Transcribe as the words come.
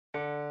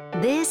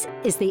This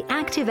is the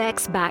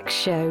ActiveX Back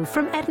Show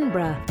from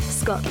Edinburgh,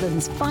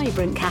 Scotland's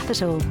vibrant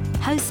capital.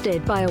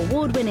 Hosted by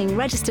award-winning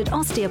registered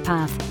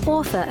osteopath,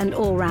 author and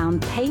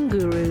all-round pain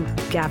guru,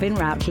 Gavin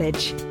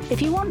Routledge.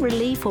 If you want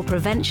relief or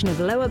prevention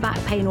of lower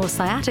back pain or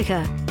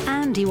sciatica,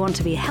 and you want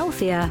to be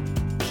healthier,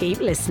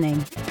 keep listening.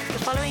 The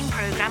following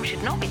programme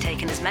should not be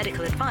taken as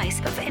medical advice,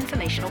 but for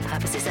informational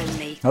purposes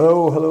only.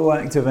 Hello,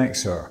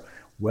 ActiveXer.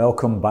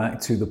 Welcome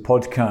back to the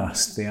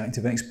podcast, the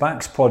ActiveX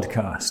Backs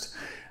podcast.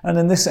 And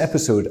in this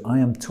episode, I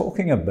am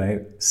talking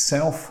about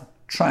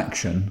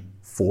self-traction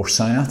for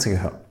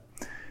sciatica.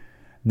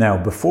 Now,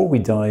 before we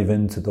dive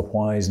into the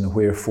whys and the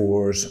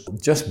wherefores,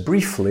 just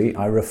briefly,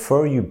 I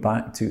refer you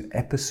back to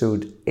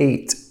episode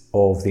 8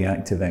 of the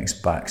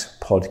ActiveX Backs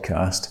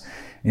podcast,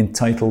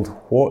 entitled,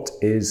 What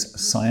is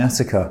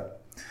Sciatica?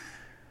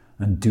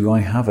 And do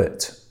I have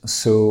it?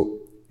 So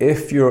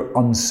if you're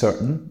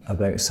uncertain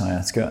about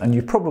sciatica, and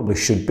you probably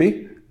should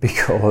be,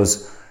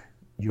 because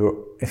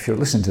if you're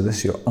listening to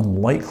this, you're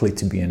unlikely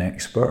to be an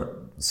expert.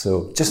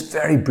 So just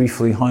very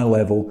briefly, high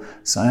level,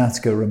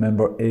 sciatica,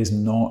 remember, is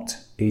not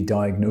a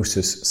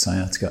diagnosis.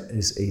 Sciatica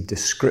is a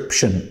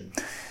description.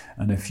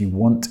 And if you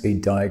want a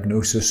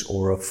diagnosis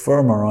or a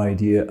firmer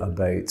idea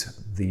about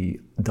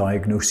the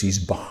diagnoses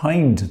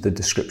behind the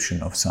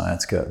description of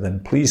sciatica,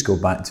 then please go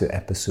back to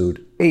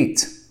episode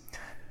 8.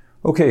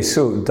 Okay,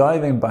 so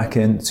diving back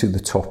into the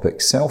topic,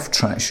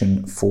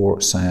 self-traction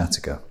for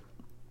sciatica.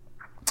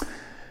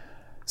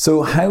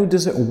 So how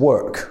does it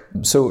work?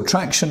 So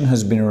traction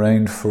has been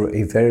around for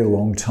a very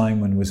long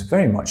time and was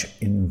very much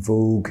in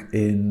vogue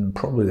in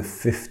probably the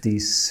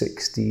 50s,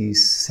 60s,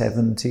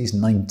 70s,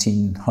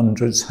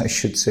 1900s, I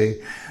should say,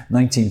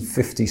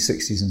 1950s,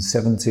 60s and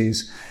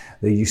 70s.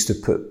 They used to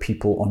put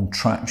people on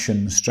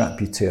traction, strap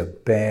you to a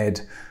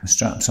bed,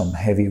 strap some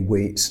heavy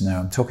weights. Now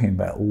I'm talking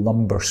about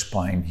lumbar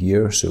spine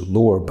here, so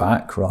lower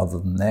back rather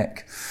than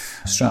neck.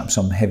 Strap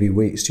some heavy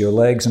weights to your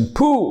legs and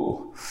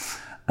pull.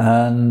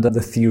 And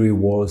the theory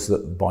was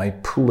that by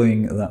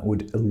pulling, that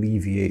would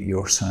alleviate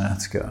your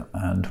sciatica,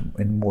 and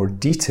in more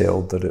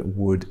detail, that it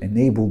would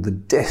enable the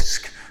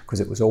disc, because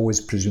it was always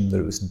presumed that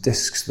it was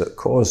discs that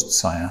caused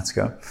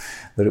sciatica,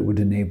 that it would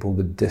enable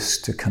the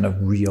disc to kind of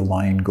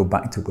realign, go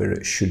back to where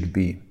it should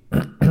be.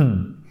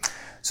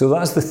 So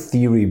that's the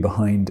theory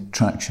behind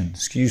traction.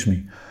 Excuse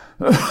me.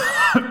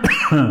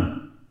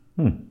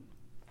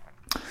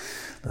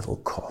 Little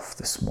cough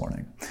this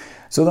morning.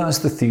 So that's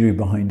the theory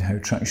behind how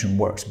traction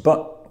works.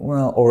 But,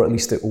 well, or at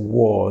least it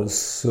was.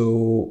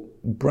 So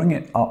bring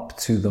it up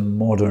to the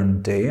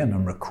modern day, and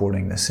I'm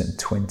recording this in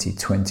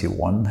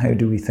 2021. How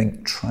do we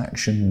think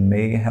traction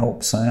may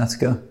help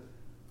sciatica?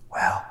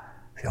 Well,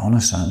 the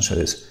honest answer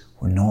is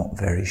we're not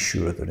very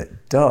sure that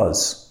it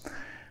does.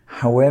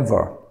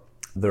 However,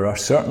 there are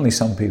certainly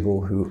some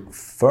people who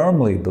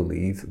firmly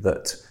believe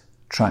that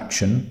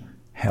traction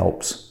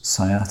helps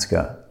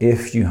sciatica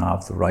if you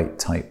have the right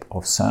type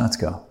of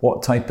sciatica.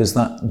 What type is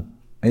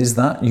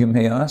that, you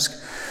may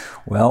ask?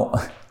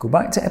 Well, go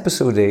back to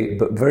episode 8,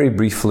 but very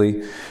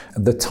briefly,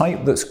 the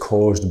type that's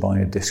caused by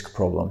a disc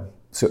problem.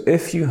 So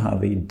if you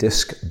have a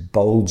disc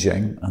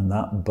bulging and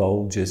that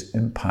bulge is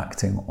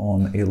impacting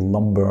on a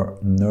lumbar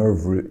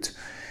nerve root,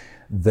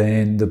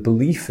 then the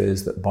belief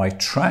is that by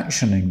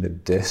tractioning the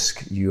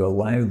disc, you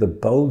allow the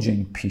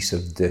bulging piece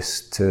of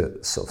disc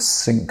to sort of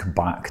sink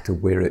back to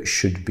where it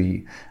should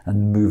be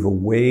and move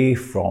away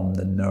from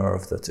the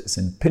nerve that it's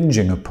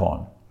impinging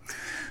upon.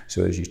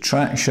 So as you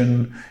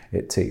traction,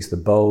 it takes the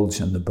bulge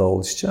and the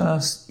bulge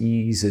just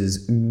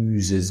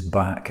oozes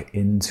back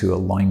into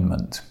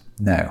alignment.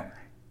 Now,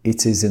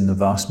 it is in the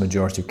vast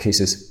majority of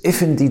cases,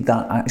 if indeed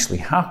that actually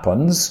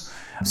happens,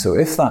 so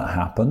if that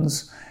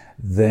happens,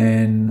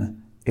 then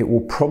it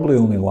will probably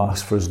only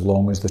last for as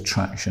long as the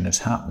traction is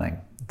happening.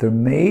 There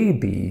may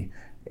be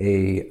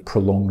a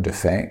prolonged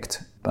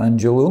effect,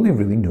 and you'll only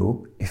really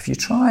know if you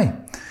try.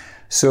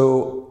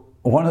 So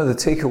one of the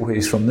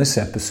takeaways from this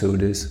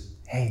episode is,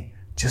 hey,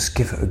 just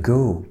give it a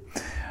go.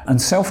 And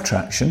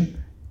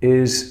self-traction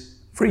is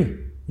free.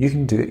 You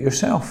can do it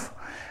yourself.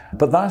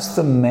 But that's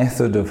the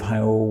method of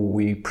how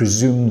we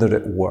presume that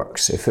it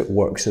works, if it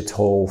works at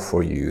all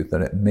for you,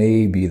 that it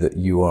may be that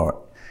you are,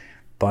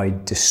 by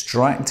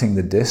distracting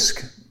the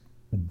disc,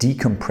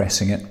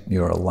 decompressing it,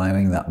 you're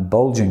allowing that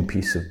bulging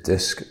piece of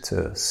disc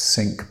to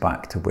sink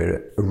back to where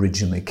it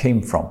originally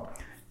came from.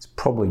 It's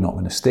probably not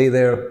going to stay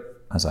there,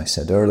 as I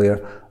said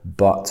earlier,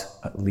 but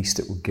at least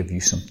it will give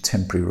you some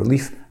temporary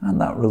relief, and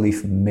that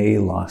relief may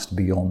last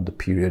beyond the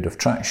period of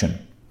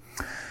traction.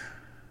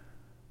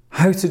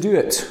 How to do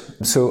it?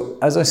 So,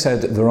 as I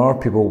said, there are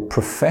people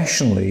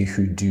professionally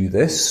who do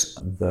this.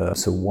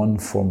 So one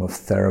form of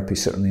therapy,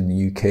 certainly in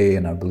the UK,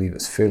 and I believe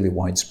it's fairly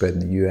widespread in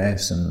the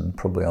US and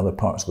probably other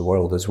parts of the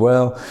world as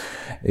well,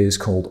 is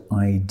called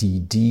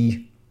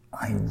IDD.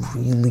 I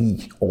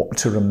really ought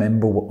to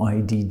remember what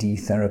IDD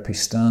therapy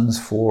stands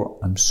for.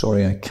 I'm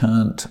sorry, I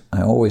can't.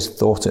 I always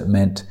thought it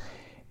meant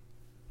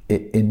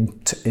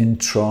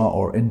intra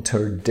or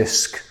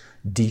interdisc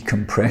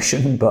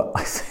decompression, but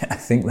I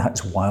think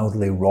that's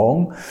wildly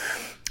wrong.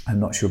 I'm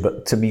not sure,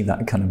 but to me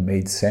that kind of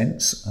made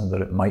sense, that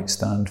it might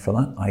stand for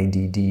that.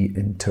 IDD,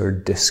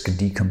 interdisc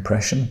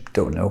decompression.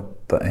 Don't know,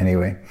 but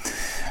anyway,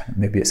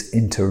 maybe it's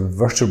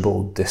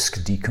intervertebral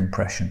disc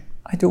decompression.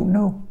 I don't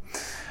know.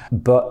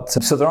 But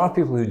so there are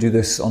people who do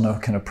this on a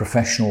kind of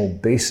professional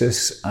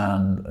basis,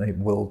 and they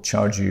will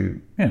charge you,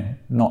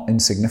 not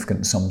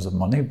insignificant sums of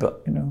money,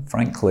 but,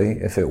 frankly,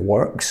 if it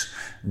works,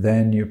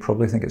 then you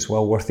probably think it's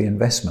well worth the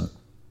investment.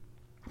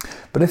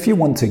 But if you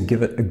want to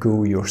give it a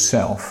go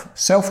yourself,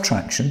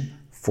 self-traction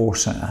for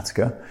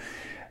sciatica,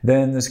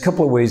 then there's a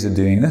couple of ways of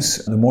doing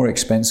this. The more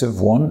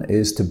expensive one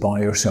is to buy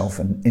yourself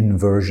an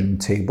inversion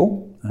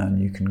table, and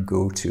you can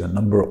go to a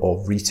number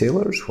of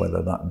retailers,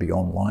 whether that be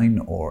online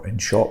or in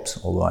shops,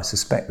 although I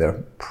suspect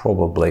they're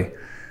probably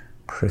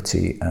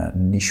pretty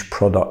niche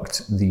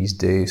product these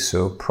days,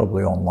 so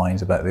probably online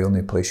is about the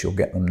only place you'll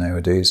get them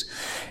nowadays.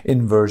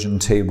 Inversion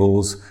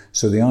tables.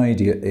 So the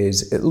idea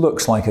is it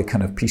looks like a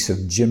kind of piece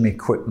of gym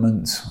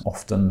equipment,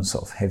 often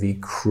sort of heavy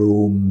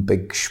chrome,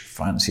 big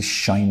fancy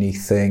shiny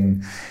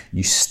thing.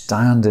 You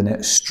stand in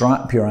it,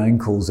 strap your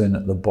ankles in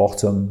at the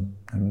bottom,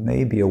 and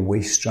maybe a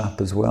waist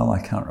strap as well.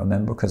 I can't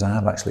remember because I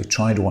have actually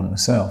tried one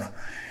myself.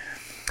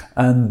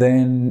 And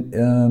then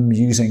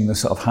using the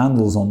sort of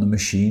handles on the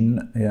machine,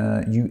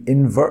 you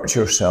invert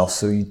yourself,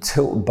 so you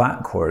tilt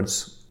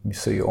backwards,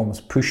 so you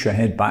almost push your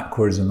head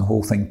backwards and the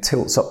whole thing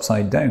tilts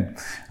upside down,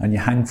 and you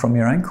hang from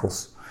your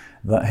ankles.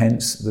 That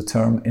hence the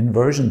term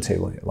inversion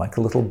table, like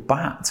a little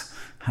bat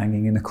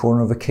hanging in a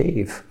corner of a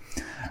cave.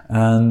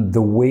 And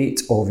the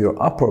weight of your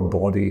upper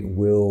body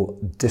will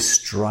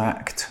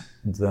distract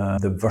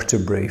the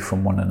vertebrae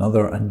from one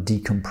another and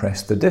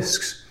decompress the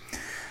discs.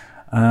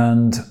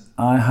 And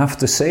I have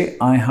to say,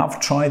 I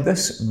have tried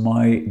this.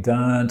 My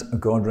dad,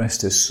 God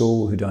rest his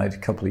soul, who died a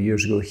couple of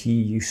years ago, he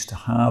used to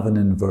have an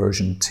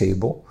inversion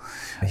table.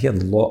 He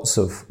had lots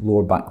of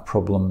lower back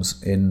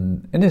problems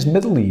in his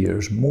middle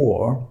years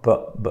more,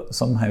 but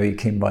somehow he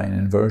came by an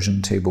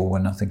inversion table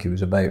when I think he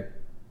was about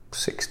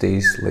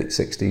 60s, late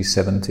 60s,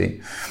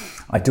 70.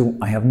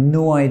 I have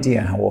no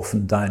idea how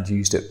often Dad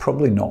used it,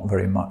 probably not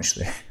very much.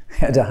 They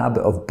had a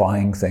habit of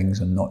buying things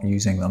and not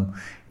using them,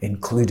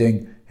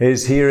 including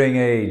his hearing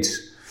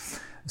aids.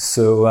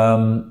 So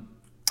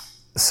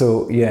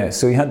he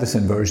had this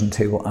inversion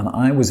table, and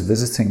I was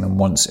visiting them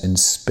once in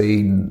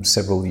Spain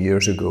several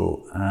years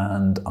ago,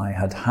 and I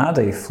had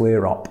a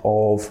flare-up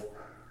of,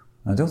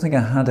 I don't think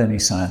I had any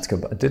sciatica,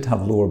 but I did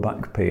have lower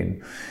back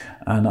pain,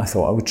 and I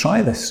thought I would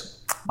try this.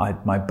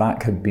 My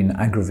back had been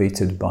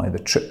aggravated by the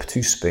trip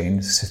to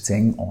Spain,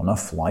 sitting on a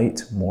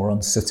flight, more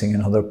on sitting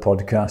in other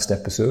podcast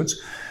episodes.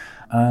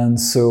 And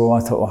so I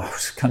thought, I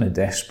was kind of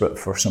desperate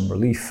for some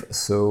relief.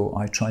 So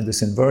I tried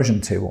this inversion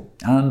table.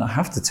 And I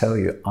have to tell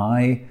you,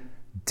 I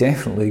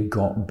definitely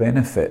got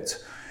benefit.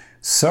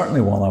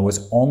 Certainly while I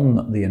was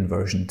on the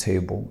inversion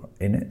table,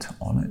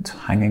 on it,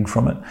 hanging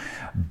from it.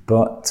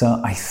 But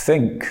I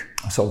think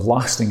a sort of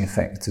lasting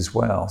effect as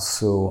well.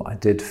 So I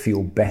did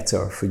feel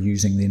better for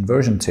using the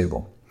inversion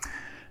table.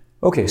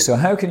 Okay, so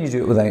how can you do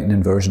it without an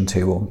inversion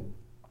table?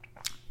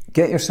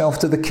 Get yourself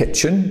to the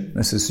kitchen.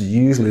 This is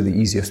usually the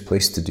easiest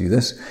place to do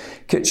this.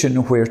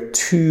 Kitchen where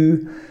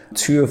two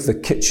of the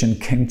kitchen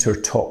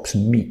countertops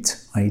meet,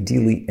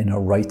 ideally in a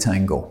right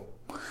angle.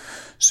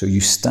 So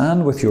you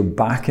stand with your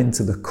back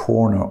into the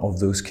corner of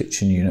those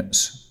kitchen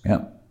units.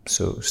 Yeah.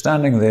 So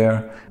standing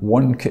there,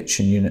 one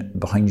kitchen unit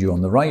behind you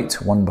on the right,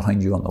 one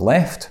behind you on the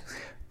left.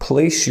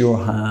 Place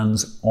your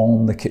hands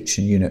on the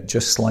kitchen unit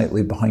just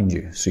slightly behind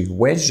you. So you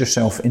wedge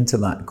yourself into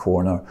that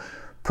corner,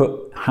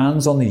 put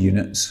hands on the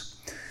units,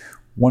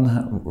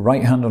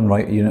 right hand on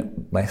right unit,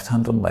 left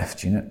hand on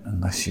left unit,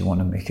 unless you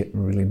want to make it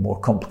really more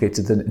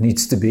complicated than it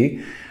needs to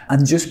be,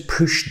 and just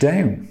push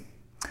down.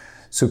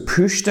 So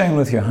push down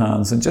with your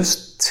hands and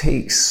just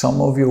take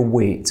some of your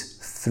weight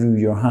through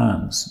your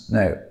hands.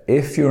 Now,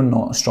 if you're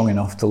not strong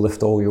enough to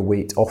lift all your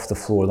weight off the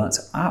floor,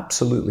 that's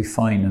absolutely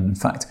fine. And in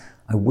fact,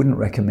 I wouldn't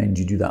recommend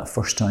you do that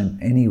first time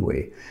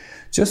anyway.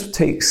 Just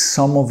take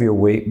some of your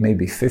weight,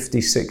 maybe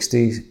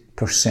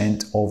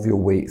 50-60% of your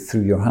weight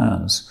through your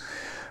hands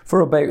for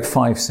about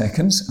 5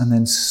 seconds, and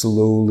then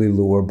slowly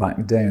lower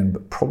back down,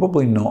 but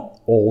probably not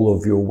all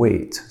of your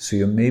weight. So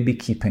you're maybe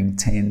keeping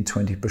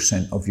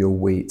 10-20% of your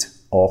weight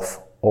off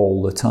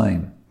all the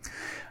time.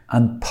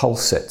 And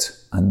pulse it.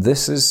 And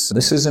this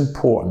is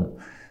important.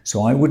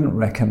 So I wouldn't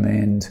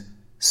recommend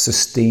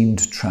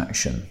sustained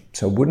traction.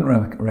 So I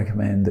wouldn't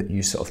recommend that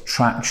you sort of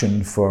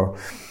traction for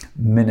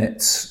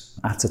minutes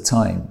at a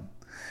time.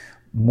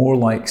 More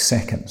like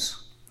seconds.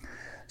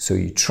 So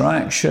you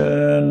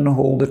traction,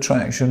 hold the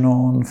traction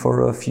on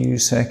for a few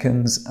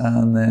seconds,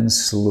 and then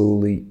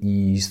slowly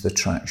ease the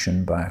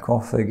traction back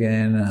off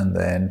again, and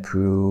then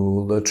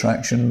pull the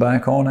traction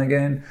back on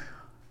again.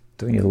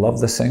 Don't you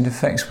love the sound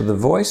effects with the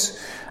voice?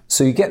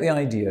 So you get the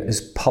idea, is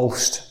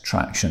pulsed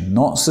traction,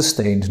 not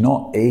sustained,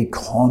 not a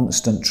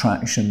constant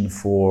traction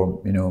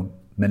for,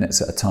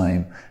 minutes at a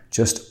time,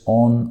 just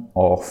on,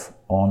 off,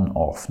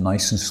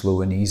 nice and slow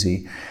and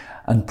easy,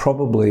 and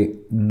probably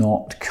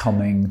not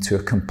coming to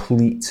a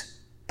complete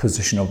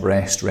position of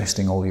rest,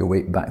 resting all your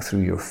weight back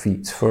through your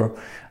feet for,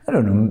 I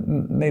don't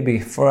know, maybe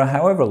for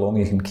however long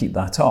you can keep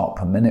that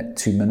up, a minute,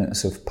 2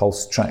 minutes of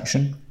pulse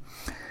traction.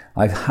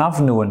 I have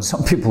known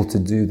some people to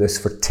do this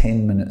for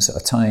 10 minutes at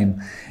a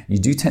time. You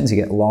do tend to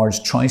get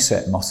large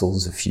tricep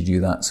muscles if you do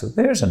that, so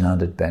there's an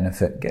added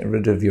benefit. Get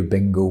rid of your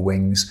bingo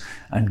wings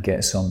and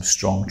get some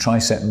strong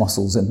tricep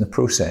muscles in the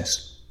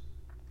process.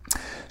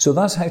 So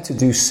that's how to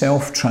do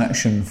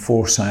self-traction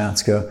for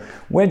sciatica.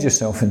 Wedge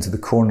yourself into the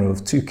corner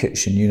of 2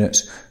 kitchen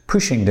units,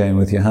 pushing down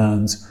with your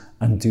hands,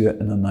 and do it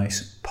in a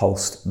nice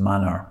pulsed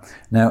manner.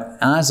 Now,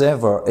 as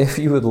ever, if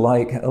you would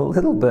like a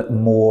little bit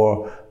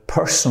more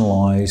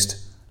personalised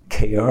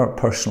care,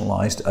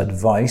 personalised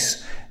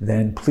advice,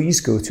 then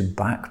please go to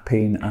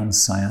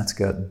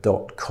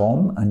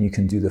backpainandsciatica.com and you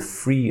can do the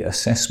free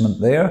assessment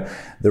there.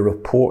 The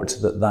report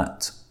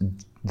that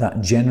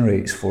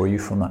generates for you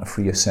from that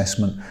free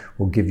assessment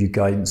will give you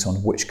guidance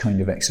on which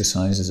kind of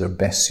exercises are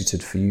best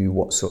suited for you,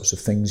 what sorts of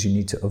things you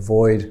need to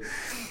avoid.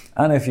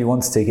 And if you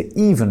want to take it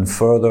even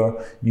further,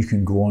 you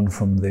can go on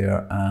from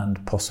there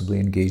and possibly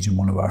engage in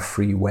one of our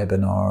free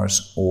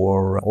webinars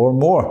or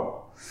more.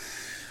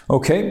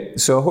 Okay,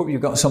 so I hope you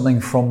got something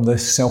from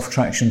this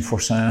self-traction for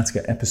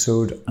sciatica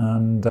episode,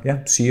 and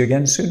see you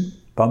again soon.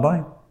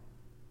 Bye-bye.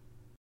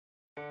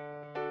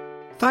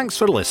 Thanks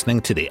for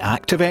listening to the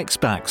ActiveX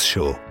Backs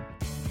Show.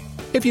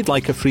 If you'd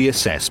like a free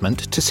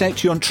assessment to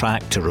set you on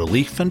track to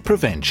relief and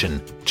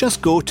prevention,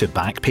 just go to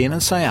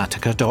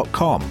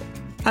backpainandsciatica.com.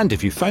 And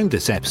if you found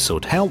this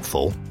episode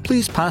helpful,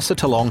 please pass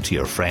it along to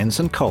your friends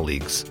and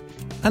colleagues.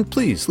 And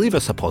please leave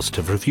us a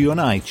positive review on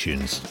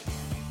iTunes.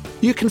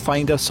 You can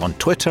find us on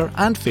Twitter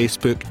and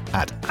Facebook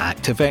at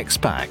ActiveX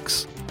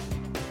Backs.